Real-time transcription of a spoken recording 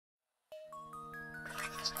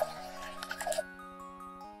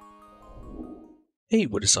Hey,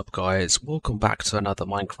 what is up guys? Welcome back to another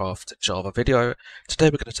Minecraft Java video. Today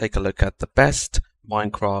we're going to take a look at the best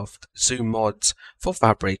Minecraft Zoom mods for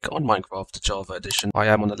Fabric on Minecraft Java Edition. I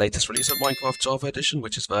am on the latest release of Minecraft Java Edition,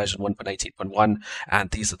 which is version 1.18.1,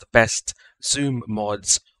 and these are the best Zoom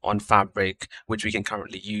mods on Fabric which we can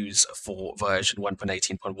currently use for version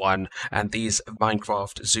 1.18.1. And these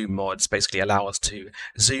Minecraft Zoom mods basically allow us to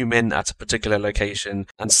zoom in at a particular location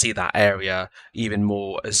and see that area even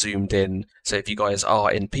more zoomed in. So if you guys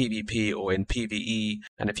are in PvP or in PvE,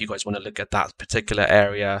 and if you guys want to look at that particular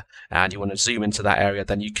area and you want to zoom into that area,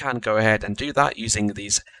 then you can go ahead and do that using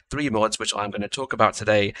these three mods which I'm going to talk about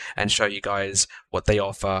today and show you guys what they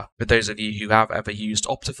offer. For those of you who have ever used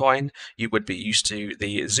OptiFine, you would be used to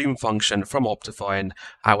the zoom function from OptiFine.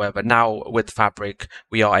 However, now with Fabric,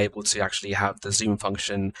 we are able to actually have the zoom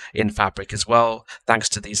function in Fabric as well, thanks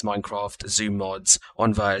to these Minecraft Zoom mods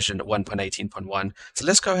on version 1.18.1. So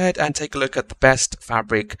let's go ahead and take a look at the best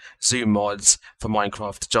Fabric Zoom mods for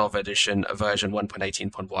Minecraft Java Edition version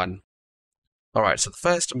 1.18.1. Alright, so the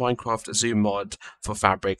first Minecraft Zoom mod for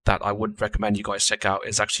Fabric that I would recommend you guys check out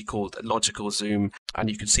is actually called Logical Zoom, and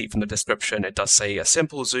you can see from the description it does say a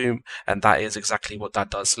simple zoom, and that is exactly what that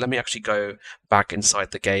does. So let me actually go back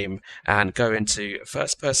inside the game and go into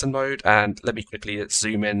first person mode, and let me quickly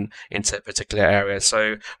zoom in into a particular area.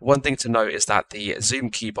 So one thing to note is that the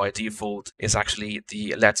zoom key by default is actually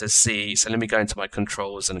the letter C. So let me go into my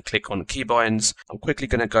controls and click on keybinds. I'm quickly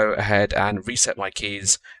going to go ahead and reset my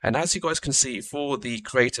keys, and as you guys can see, for the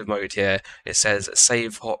creative mode here, it says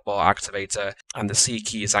save hotbar activator, and the C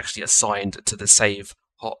key is actually assigned to the save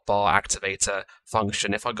hotbar activator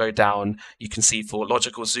function. If I go down, you can see for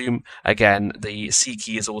logical zoom, again, the C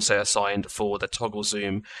key is also assigned for the toggle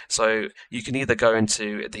zoom. So you can either go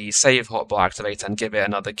into the save hotbar activator and give it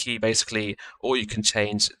another key basically, or you can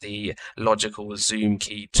change the logical zoom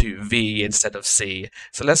key to V instead of C.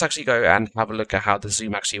 So let's actually go and have a look at how the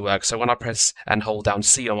zoom actually works. So when I press and hold down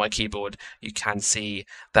C on my keyboard, you can see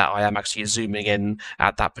that I am actually zooming in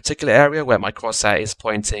at that particular area where my crosshair is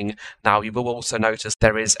pointing. Now you will also notice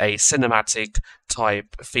there is a cinematic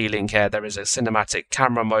type feeling here. There is a cinematic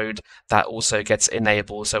camera mode that also gets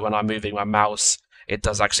enabled, so when I'm moving my mouse, it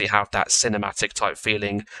does actually have that cinematic type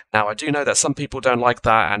feeling. Now I do know that some people don't like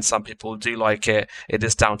that and some people do like it. It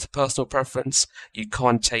is down to personal preference. You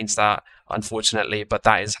can't change that, unfortunately, but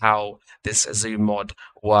that is how this zoom mod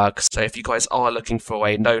works. So if you guys are looking for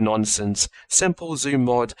a no-nonsense simple zoom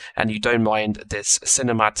mod and you don't mind this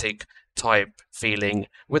cinematic type feeling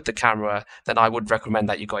with the camera, then I would recommend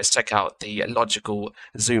that you guys check out the logical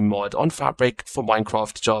zoom mod on Fabric for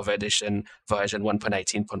Minecraft Java Edition version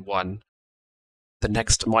 1.18.1. The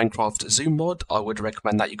next Minecraft Zoom mod I would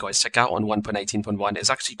recommend that you guys check out on 1.18.1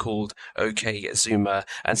 is actually called OK Zoomer,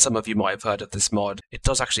 and some of you might have heard of this mod. It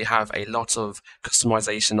does actually have a lot of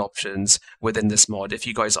customization options within this mod. If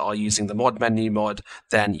you guys are using the mod menu mod,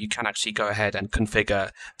 then you can actually go ahead and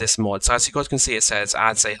configure this mod. So as you guys can see, it says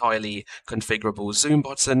adds a highly configurable zoom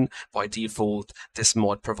button. By default, this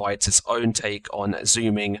mod provides its own take on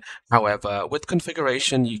zooming. However, with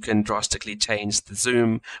configuration, you can drastically change the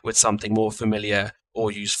zoom with something more familiar or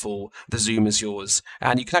useful. The zoom is yours,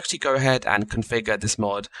 and you can actually go ahead and configure this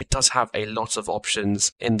mod. It does have a lot of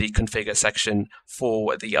options in the configure section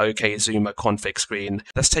for the OK Zoomer config screen.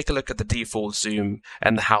 Let's take a look at the default zoom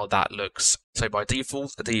and how that looks. So by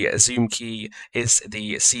default, the zoom key is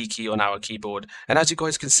the C key on our keyboard, and as you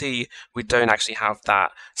guys can see, we don't actually have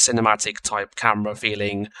that cinematic type camera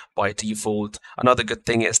feeling by default. Another good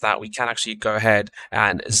thing is that we can actually go ahead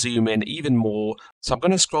and zoom in even more. So I'm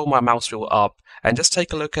going to scroll my mouse wheel up and just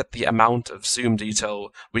take a look at the amount of zoom detail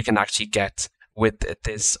we can actually get with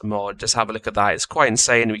this mod. Just have a look at that. It's quite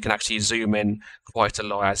insane. We can actually zoom in quite a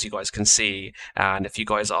lot, as you guys can see, and if you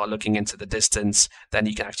guys are looking into the distance, then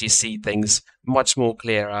you can actually see things much more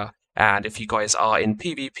clearer. And if you guys are in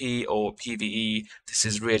PvP or PvE, this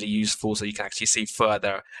is really useful, so you can actually see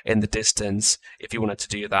further in the distance if you wanted to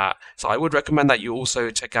do that. So I would recommend that you also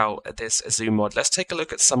check out this zoom mod. Let's take a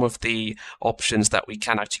look at some of the options that we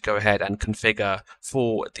can actually go ahead and configure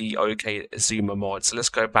for the OK Zoomer mod. So let's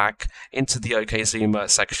go back into the OK Zoomer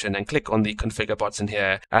section and click on the configure button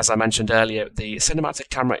here. As I mentioned earlier, the cinematic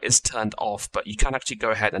camera is turned off, but you can actually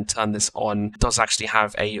go ahead and turn this on. It does actually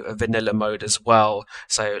have a vanilla mode as well.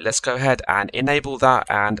 So let's go ahead and enable that,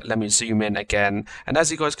 and let me zoom in again. And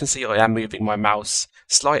as you guys can see, I am moving my mouse,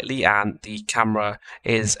 slightly and the camera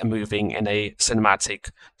is moving in a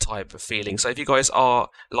cinematic type of feeling. So if you guys are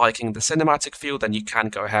liking the cinematic feel, then you can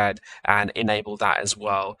go ahead and enable that as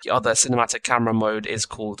well. The other cinematic camera mode is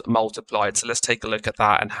called Multiplied. So let's take a look at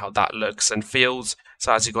that and how that looks and feels.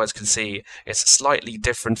 So as you guys can see, it's a slightly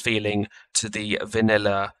different feeling to the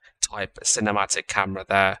vanilla type cinematic camera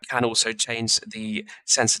there. You can also change the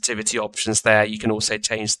sensitivity options there. You can also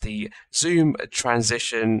change the zoom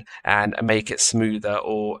transition and make it smoother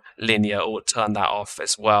or linear, or turn that off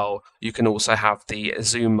as well. You can also have the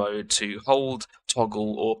zoom mode to hold,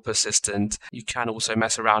 toggle, or persistent. You can also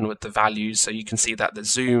mess around with the values, so you can see that the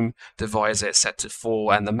zoom divisor is set to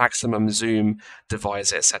 4 and the maximum zoom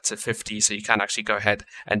divisor is set to 50, so you can actually go ahead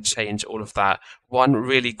and change all of that. One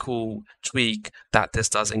really cool tweak that this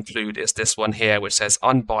does include is this one here, which says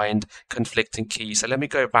unbind conflicting key. So let me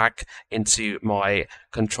go back into my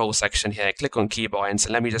control section here, click on keybinds,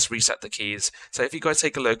 and let me just reset the keys. So if you guys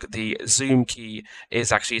take a look, the zoom key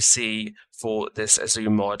is actually C for this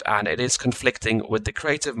zoom mod, and it is conflicting with the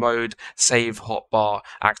creative mode save hotbar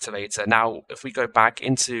activator. Now, if we go back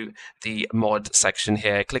into the mod section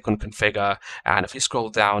here, click on configure, and if you scroll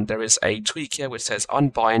down, there is a tweak here which says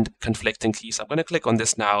unbind conflicting key. So I'm going to click on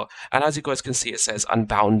this now, and as you guys can see, it says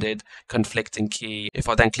unbounded conflicting key. If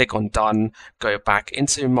I then click on done, go back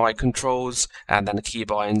into my controls and then the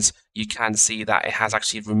keybinds, you can see that it has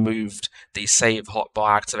actually removed the save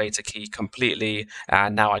hotbar activator key completely,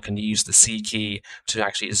 and now I can use the C key to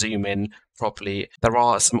actually zoom in properly. There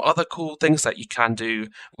are some other cool things that you can do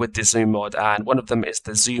with the zoom mod, and one of them is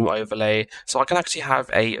the zoom overlay. So I can actually have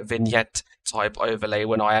a vignette type overlay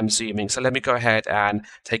when I am zooming. So let me go ahead and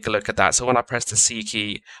take a look at that. So when I press the C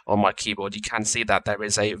key on my keyboard, you can see that there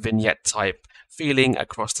is a vignette type feeling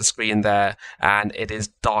across the screen there, and it is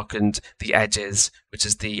darkened the edges, which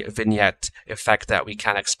is the vignette effect that we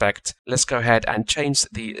can expect. Let's go ahead and change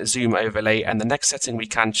the zoom overlay, and the next setting we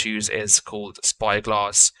can choose is called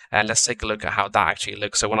spyglass, and let's take a look at how that actually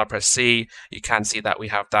looks. So when I press C, you can see that we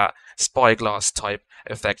have that spyglass type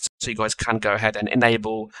effect, so you guys can go ahead and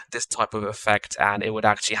enable this type of effect, and it would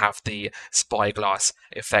actually have the spyglass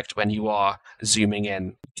effect when you are zooming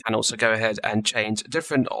in. You can also go ahead and change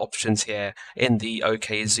different options here in the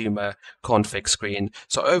OK Zoomer config screen.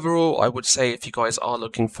 So overall, I would say if you guys are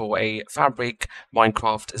looking for a Fabric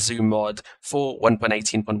Minecraft zoom mod for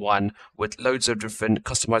 1.18.1 with loads of different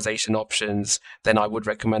customization options, then I would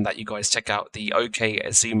recommend that you guys check out the OK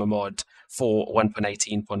Zoomer mod for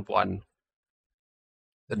 1.18.1.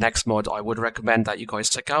 The next mod I would recommend that you guys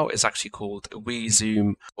check out is actually called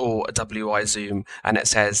WeZoom or WiZoom, and it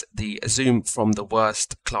says the zoom from the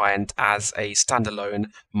worst client as a standalone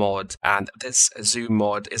mod. And this zoom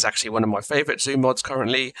mod is actually one of my favorite zoom mods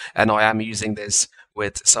currently, and I am using this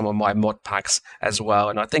with some of my mod packs as well,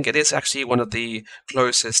 and I think it is actually one of the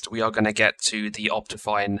closest we are going to get to the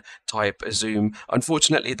OptiFine type zoom.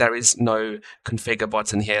 Unfortunately, there is no configure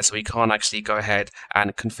button here, so we can't actually go ahead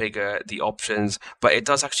and configure the options, but it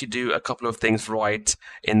does actually do a couple of things right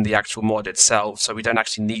in the actual mod itself, so we don't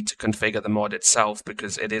actually need to configure the mod itself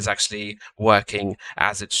because it is actually working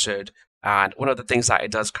as it should. And one of the things that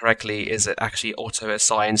it does correctly is it actually auto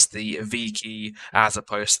assigns the V key as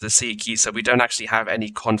opposed to the C key, so we don't actually have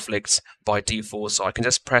any conflicts by default. So I can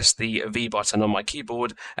just press the V button on my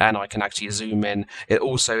keyboard and I can actually zoom in. It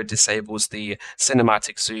also disables the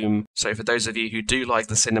cinematic zoom, so for those of you who do like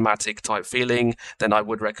the cinematic type feeling, then I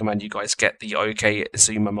would recommend you guys get the OK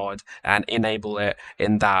Zoomer mod and enable it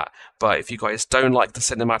in that. But if you guys don't like the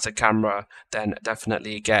cinematic camera, then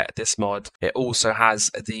definitely get this mod. It also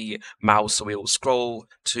has the mouse wheel scroll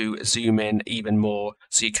to zoom in even more,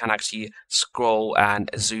 so you can actually scroll and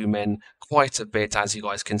zoom in quite a bit. As you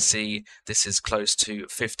guys can see, this is close to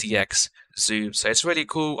 50x zoom, so it's really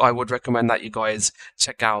cool. I would recommend that you guys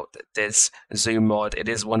check out this zoom mod. It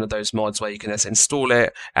is one of those mods where you can just install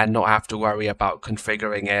it and not have to worry about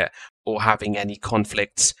configuring it or having any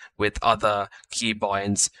conflicts with other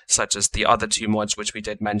keybinds, such as the other two mods which we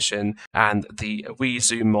did mention. And the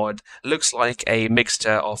WeZoom mod looks like a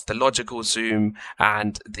mixture of the logical zoom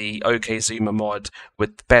and the OK Zoomer mod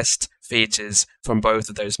with best features from both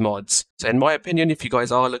of those mods. So in my opinion, if you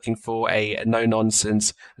guys are looking for a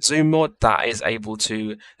no-nonsense zoom mod that is able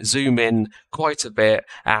to zoom in quite a bit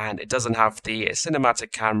and it doesn't have the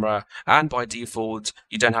cinematic camera, and by default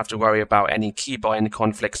you don't have to worry about any keybind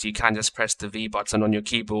conflicts, you can just press the V button on your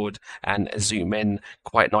keyboard and zoom in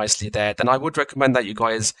quite nicely there, then I would recommend that you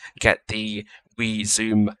guys get the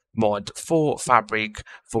WeZoom mod for Fabric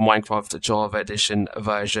for Minecraft Java Edition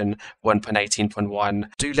version 1.18.1.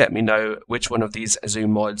 Do let me know which one of these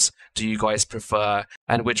zoom mods do you guys prefer,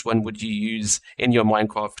 and which one would you use in your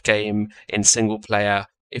Minecraft game in single player.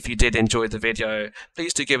 If you did enjoy the video,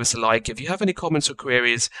 please do give us a like. If you have any comments or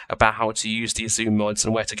queries about how to use these zoom mods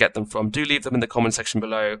and where to get them from, do leave them in the comment section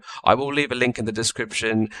below. I will leave a link in the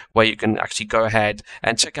description where you can actually go ahead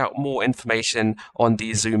and check out more information on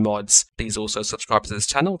these zoom mods. Please also subscribe to this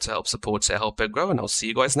channel to help support it, help it grow, and I'll see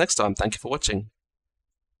you guys next time. Thank you for watching.